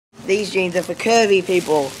These jeans are for curvy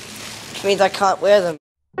people, which means I can't wear them.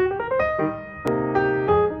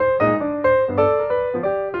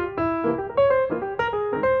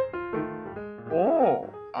 Oh,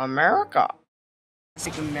 America. It's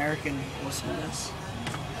like American awesomeness.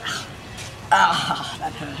 Ah,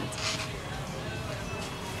 that hurts.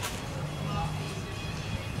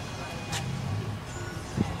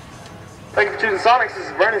 Thank you for choosing Sonics. This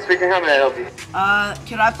is Vernon speaking. How may I help you?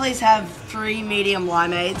 Could I please have 3 medium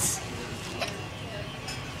limeades?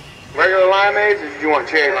 Regular limeades, or do you want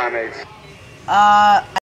cherry limeades?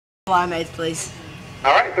 Limeades, please.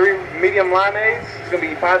 Alright, 3 medium limeades. It's going to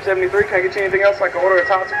be $5.73. Can I get you anything else like an order of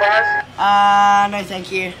top surprise? No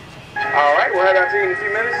thank you. Alright, we'll head out to you in a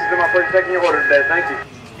few minutes. It's been my pleasure taking your order today. Thank you.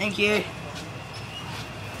 Thank you.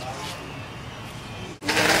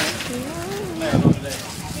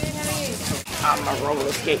 I'm a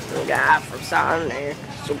roller skating guy from Sonic,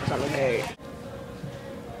 Super Sonic Day.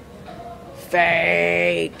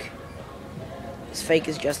 Fake. As fake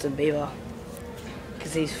as Justin Bieber.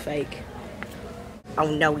 Because he's fake.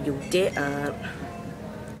 Oh no, you didn't.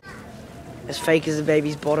 As fake as the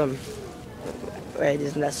baby's bottom. Wait,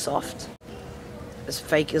 isn't that soft? As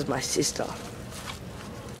fake as my sister.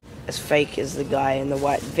 As fake as the guy in the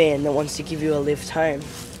white van that wants to give you a lift home.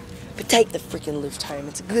 But take the freaking lift home,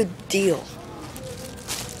 it's a good deal.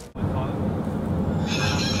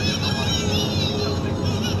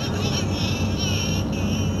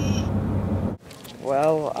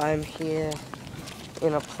 Well, I'm here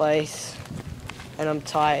in a place and I'm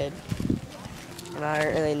tired. And I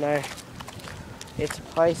don't really know. It's a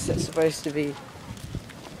place that's supposed to be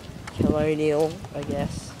colonial, I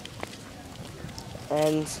guess.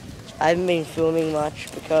 And I haven't been filming much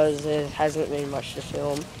because there hasn't been much to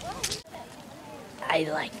film. I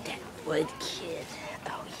like that wood, kid.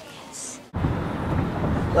 Oh, yes.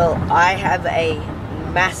 Well, I have a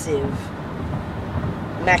massive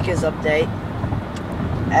Macca's update.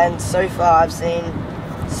 And so far I've seen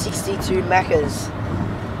 62 Macca's.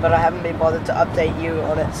 But I haven't been bothered to update you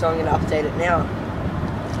on it, so I'm going to update it now.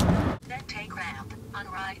 Then take ramp on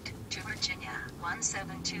right to Virginia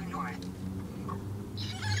 172 North.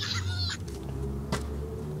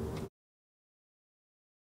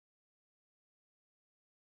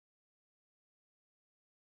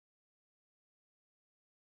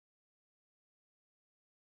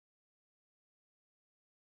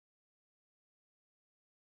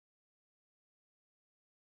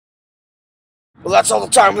 Well, that's all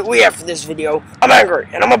the time that we have for this video. I'm angry,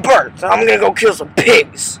 and I'm a bird, so I'm gonna go kill some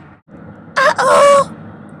pigs. Uh-oh!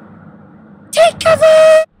 Take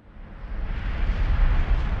cover!